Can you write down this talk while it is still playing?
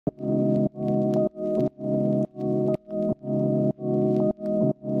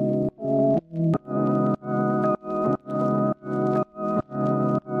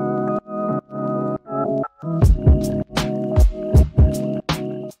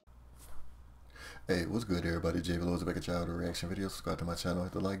Hey, what's good everybody? JV is back at y'all with a reaction video. Subscribe to my channel,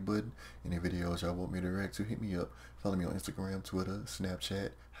 hit the like button. Any videos y'all want me to react to, hit me up. Follow me on Instagram, Twitter,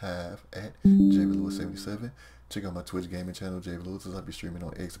 Snapchat, Hive at JVLewis77. Check out my Twitch gaming channel, JV Lewis. I'll be streaming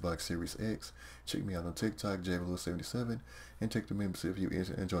on Xbox Series X. Check me out on TikTok, JVLewis77. And check the membership if you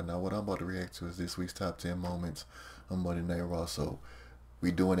enjoy. Now what I'm about to react to is this week's top 10 moments on Monday Night Raw. So we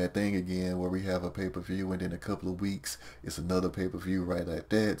doing that thing again where we have a pay-per-view and then a couple of weeks it's another pay-per-view right like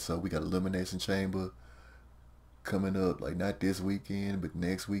that. So we got Elimination Chamber coming up, like not this weekend but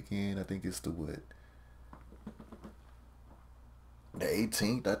next weekend. I think it's the what, the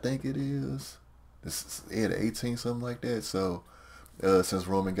 18th, I think it is. Yeah, the 18th, something like that. So since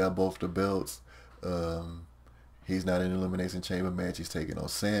Roman got both the belts, he's not in an Elimination Chamber match. He's taking on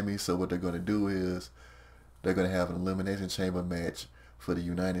Sammy. So what they're going to do is they're going to have an Elimination Chamber match for the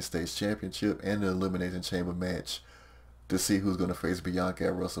United States Championship and the Elimination Chamber match to see who's going to face Bianca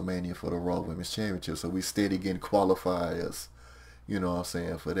at WrestleMania for the Raw Women's Championship. So we steady getting qualifiers, you know what I'm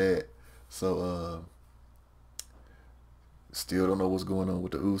saying, for that. So still don't know what's going on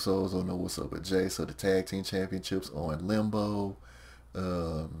with the Usos. Don't know what's up with Jay. So the Tag Team Championships are in limbo.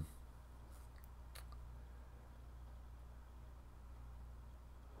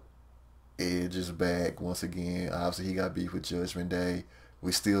 Edge is back once again. Obviously, he got beef with Judgment Day.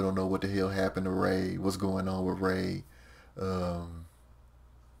 We still don't know what the hell happened to Ray. What's going on with Ray?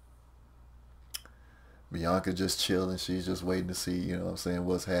 Bianca just chilling. She's just waiting to see, you know what I'm saying,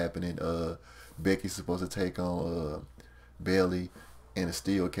 what's happening. Becky's supposed to take on Bayley in a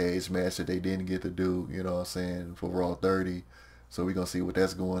steel cage match that they didn't get to do, you know what I'm saying, for Raw 30. So we're going to see what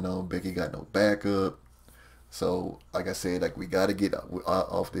that's going on. Becky got no backup. So, like I said, like we got to get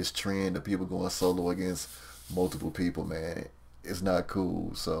off this trend of people going solo against multiple people, man. It's not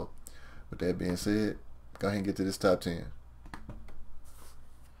cool. So, with that being said, go ahead and get to this top 10.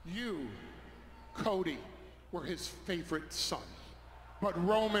 You, Cody, were his favorite son. But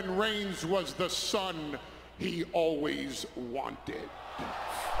Roman Reigns was the son he always wanted.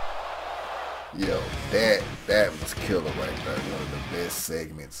 Yo, that was killer right there. One of the best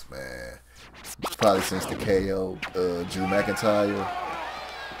segments, man. Probably since the KO, Drew McIntyre.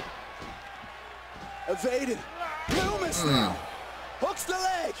 Evaded. Loomis now. Hooks the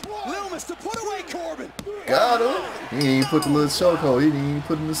leg. Loomis to put away Corbin. Got him. He didn't even put the little chokehold. He didn't even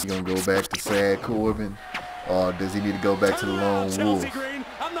put in the... He gonna go back to sad Corbin, or does he need to go back to the lone wolf? Chelsea Green,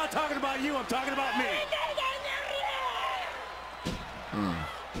 I'm not talking about you. I'm talking about me.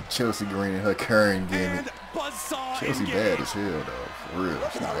 Chelsea Green and her current gimmick. Chelsea engaged. bad as hell though, for real.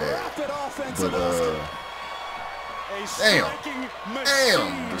 She's bad. But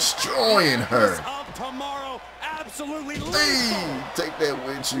damn, destroying her. Absolutely. Hey, take that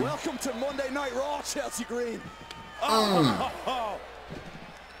with you. Welcome to Monday Night Raw, Chelsea Green. And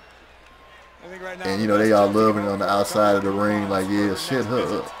you know they all loving it on the outside of the ring, like, yeah, shit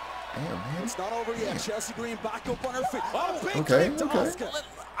her up. Damn, man. It's not over yet. Chelsea Green back up on her feet. Okay.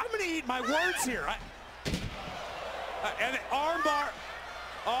 I'm gonna eat my words here. And armbar.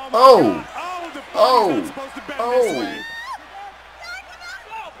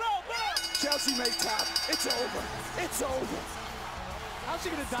 Chelsea may tap. It's over. It's over. How's she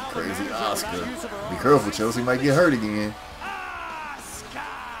gonna dial Crazy Oscar. Be careful, Chelsea might get hurt again.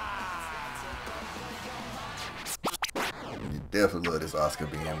 You definitely love this Oscar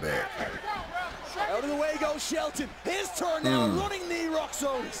being back. Out of the way goes Shelton. His turn now. Running knee rocks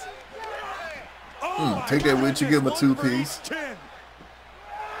Otis. Take that with you. Give him a two-piece.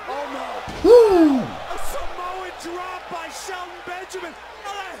 Oh no. Woo! A Samoan drop by Shelton Benjamin.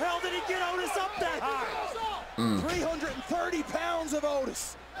 How the hell did he get Otis up that high? 330 pounds of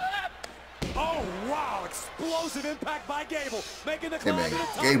Otis. Oh wow! Explosive impact by Gable, making the Hey man,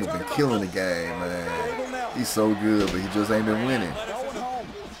 Gable been killing the game, man. He's so good, but he just ain't been winning.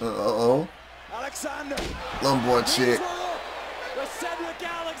 Uh-oh. Alexander. Lumbar check. The Cedric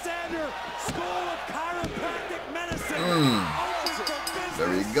Alexander School of Chiropractic Medicine. There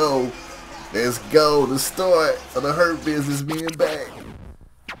we go. Let's go. The start of the Hurt Business being back.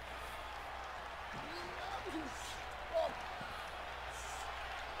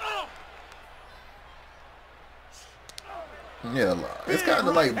 Yeah, it's kind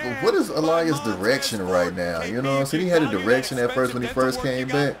of like, what is Elias' direction right now? You know what I'm saying? He had a direction at first when he first came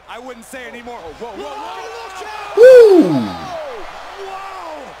back. I wouldn't say anymore. Whoa. Woo!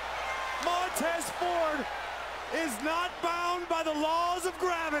 Whoa! Montez Ford is not bound by the laws of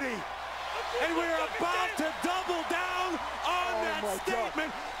gravity. And we're about to double down on that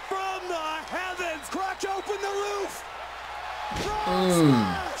statement from the heavens. Crack open the roof.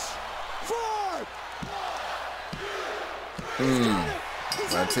 Smash. Ford. He's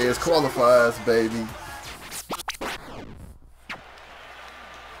Montez qualifies, baby.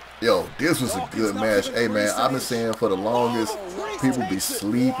 Yo, this was a good match. Hey, man, I've been saying for the longest, people be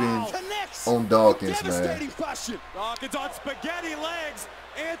sleeping on Dawkins, man. Dawkins on spaghetti legs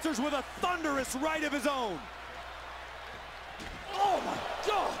answers with a thunderous right of his own. Oh, my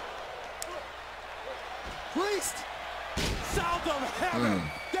God. Priest. Sounds of heaven.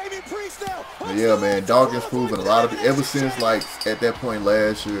 Damien Priest now. Yeah, man, Dawkins proving a lot of it. Ever since, like, at that point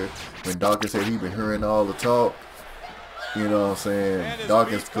last year, when Dawkins said he been hearing all the talk, you know what I'm saying?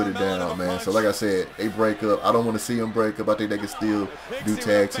 Dawkins put it down, man. So like I said, they break up. I don't want to see them break up. I think they can still do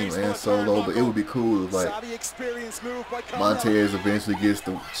tag team and solo, but it would be cool if, like, Montez eventually gets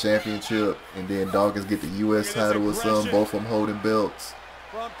the championship and then Dawkins get the U.S. title or something, both of them holding belts.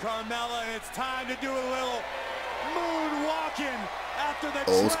 From Carmella, it's time to do a little moonwalking after the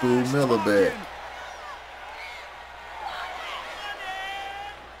old school Miller back.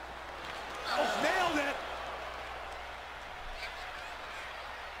 Nailed it.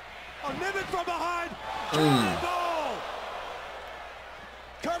 A Niven from behind.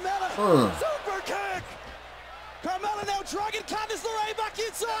 Carmella, super kick. Carmella now dragging Candice LeRae back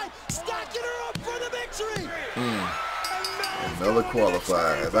inside, stacking her up for the victory. And Miller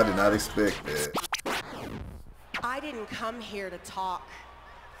qualifies. I did not expect that. I didn't come here to talk.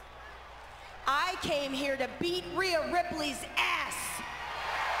 I came here to beat Rhea Ripley's ass.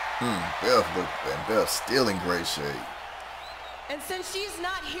 Beth's still in great shape. And since she's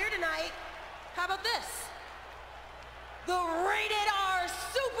not here tonight, how about this? The rated R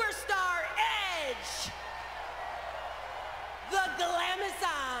superstar Edge. The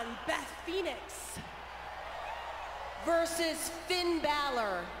Glamazon Beth Phoenix versus Finn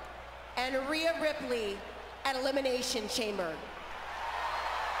Balor and Rhea Ripley at Elimination Chamber.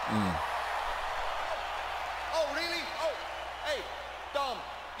 Oh, really? Oh, hey, Dom,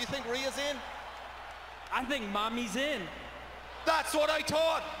 you think Rhea's in? I think Mommy's in. That's what I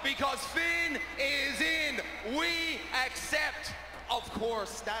thought, because Finn is in. We accept. Of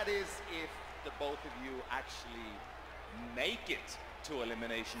course, that is if the both of you actually make it to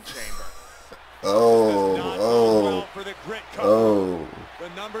Elimination Chamber.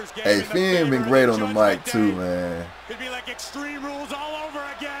 Hey, Finn been great on the mic too, man. Could be like Extreme Rules all over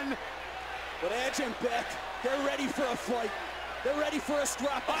again. But Edge and Beth, they're ready for a fight. They're ready for a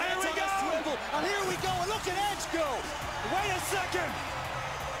strap. Oh, here we go. And here we go. And look at Edge go. Wait a second.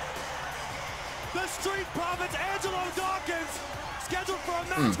 The Street Profits, Angelo Dawkins, scheduled for a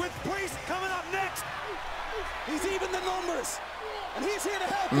match with Priest coming up next. He's even the numbers. And he's here to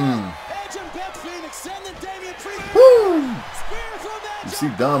help out. Edge and Beth Phoenix sending Damien Priest. Spear from Edge. You see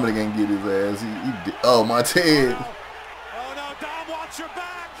Dominic ain't get his ass. Oh, Montez. Oh no, Dom, watch your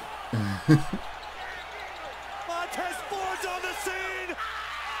back. Montez Ford's on the scene.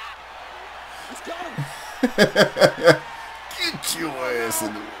 He's got him. Get your ass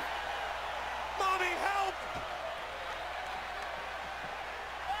in the... Mommy, help.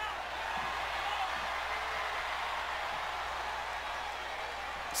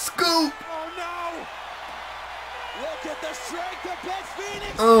 Scoop. Oh no. Look at the strength of Beth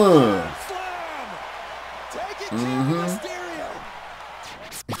Phoenix. Slam. Take it, King Mysterio.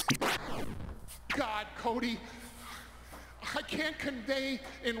 God, Cody, I can't convey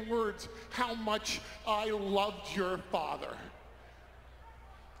in words how much I loved your father.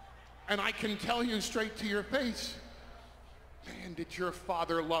 And I can tell you straight to your face, man, did your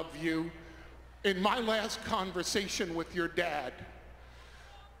father love you? In my last conversation with your dad,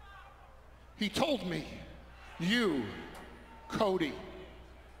 he told me you, Cody,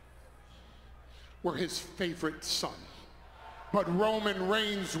 were his favorite son. But Roman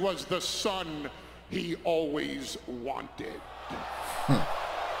Reigns was the son he always wanted.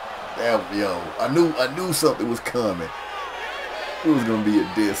 Yo, I knew something was coming. It was gonna be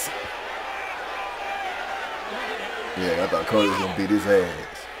a diss. Yeah, I thought Cody was gonna beat his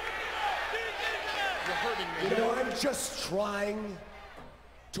ass. You know, I'm just trying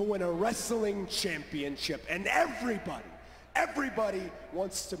to win a wrestling championship, and everybody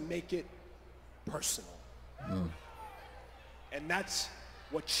wants to make it personal. And that's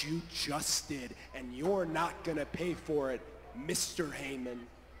what you just did, and you're not gonna pay for it, Mr. Heyman.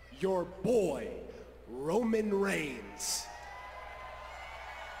 Your boy, Roman Reigns,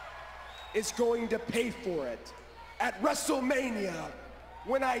 is going to pay for it at WrestleMania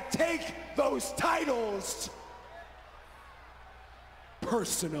when I take those titles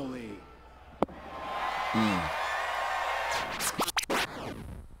personally.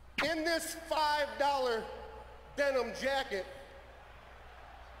 In this $5 denim jacket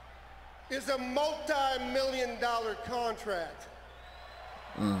is a multi-million-dollar contract.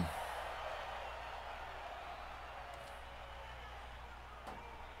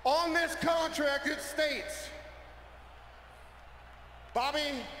 On this contract, it states Bobby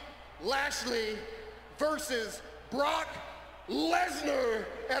Lashley versus Brock Lesnar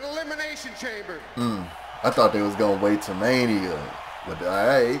at Elimination Chamber. I thought they was going to wait to Mania. But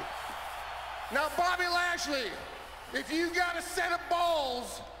alright. Now, Bobby Lashley, if you got a set of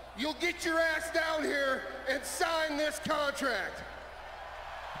balls, you'll get your ass down here and sign this contract.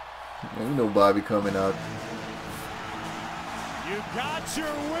 You know Bobby coming out. You got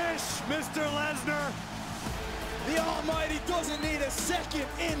your wish, Mr. Lesnar. The Almighty doesn't need a second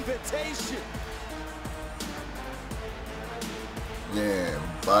invitation. Yeah,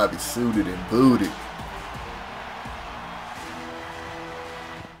 Bobby suited and booted.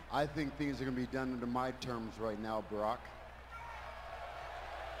 I think things are going to be done under my terms right now, Brock.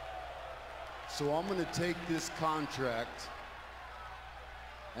 So I'm going to take this contract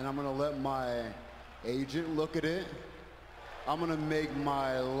and I'm going to let my agent look at it. I'm going to make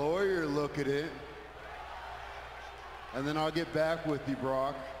my lawyer look at it. And then I'll get back with you,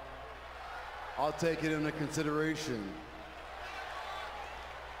 Brock. I'll take it into consideration.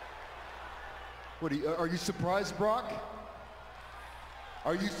 What are you surprised, Brock?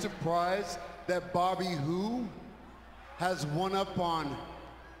 Are you surprised that Bobby who has one up on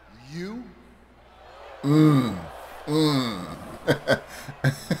you?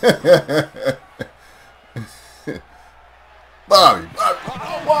 Bobby,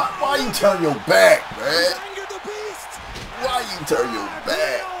 why you turn your back, man? Why you turn your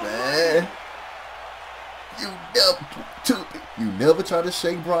back, man? You never try to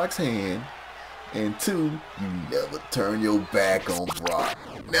shake Brock's hand, and two, you never turn your back on Brock.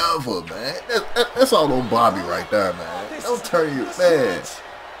 Never, man. That's all on Bobby right there, man. Don't turn your man.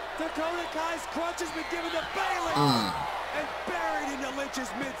 Dakota Kai's crutch has been given to Bayley and buried into Lynch's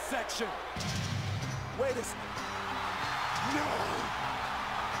midsection. Wait a second. No.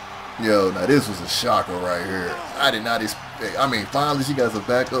 Yo, now this was a shocker right here. I did not expect. I mean, finally she got a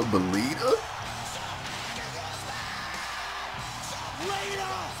backup, but Lita? Lita,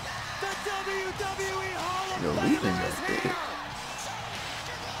 the WWE Hall of Yo, Fame Lita is got here. dead.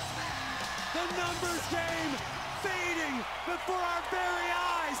 The numbers game fading before our very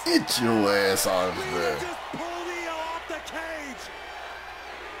eyes. Get your ass out of Lita there. just pulled Io off the cage.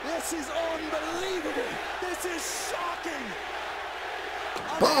 This is unbelievable. This is shocking.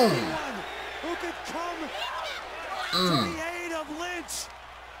 Boom. Anyone who could come to the aid of Lynch.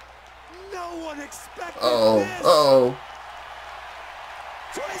 No one expected this. Uh-oh.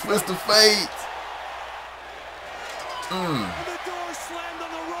 Twist of fate. And the door slammed on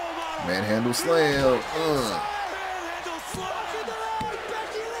the role model. Manhandle slam. Manhandle slam.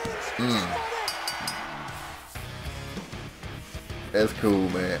 That's cool,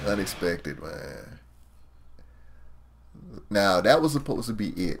 man. Unexpected, man. Now, that was supposed to be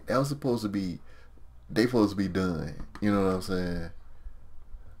it. That was supposed to be, they supposed to be done. You know what I'm saying?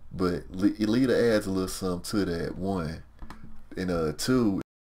 But Lita adds a little something to that, one. And two,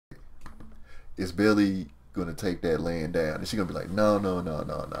 is Bayley going to take that laying down? And she's going to be like, no.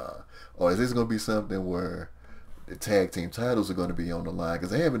 Or is this going to be something where the tag team titles are going to be on the line?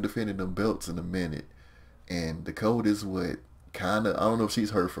 Because they haven't defended them belts in a minute. And Dakota's what? Kind of, I don't know if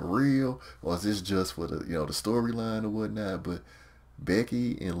she's hurt for real or is this just for the, the storyline or whatnot, but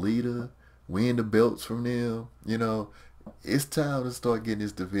Becky and Lita win the belts from them. It's time to start getting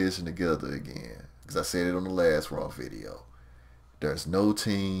this division together again, because I said it on the last Raw video. There's no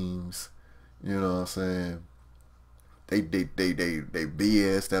teams. You know what I'm saying? They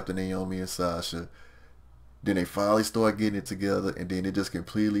BS'd after Naomi and Sasha. Then they finally start getting it together, and then it just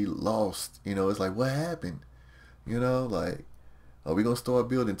completely lost. It's like, what happened? Like, are we gonna start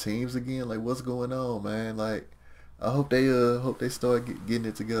building teams again? Like, what's going on, man? Like, I hope they start getting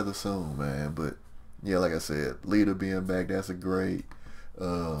it together soon, man. But yeah, like I said, Lita being back, that's a great.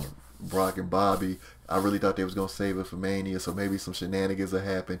 Brock and Bobby, I really thought they was gonna save it for Mania, so maybe some shenanigans will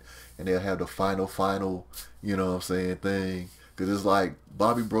happen, and they'll have the final, thing. Because it's like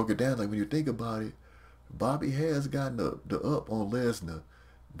Bobby broke it down. Like, when you think about it, Bobby has gotten the up on Lesnar.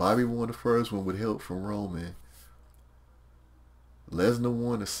 Bobby won the first one with help from Roman. Lesnar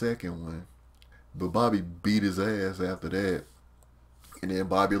won the second one, but Bobby beat his ass after that. And then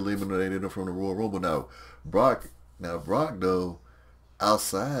Bobby eliminated him from the Royal Rumble. Now Brock though,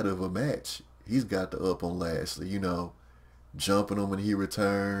 outside of a match, he's got the up on Lashley, jumping him when he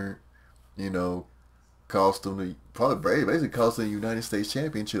returned, cost him basically cost him the United States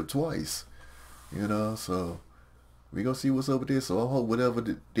Championship twice, so we gonna see what's up with this. So I hope whatever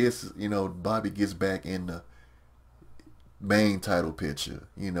this, Bobby gets back in main title picture,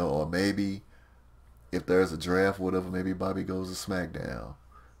 you know, or maybe if there's a draft or whatever, maybe Bobby goes to SmackDown.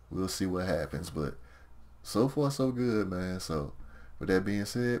 We'll see what happens, but so far so good, man. So with that being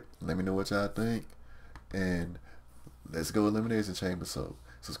said, let me know what y'all think, and let's go Elimination Chamber. So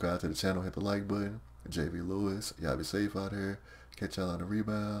subscribe to the channel, hit the like button. JV Lewis, y'all be safe out here. Catch y'all on the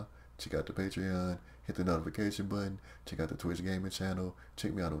rebound. Check out the Patreon. Hit the notification button. Check out the Twitch gaming channel.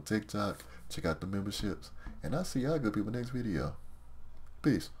 Check me out on TikTok. Check out the memberships. And I'll see y'all good people next video.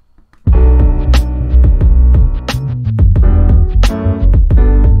 Peace.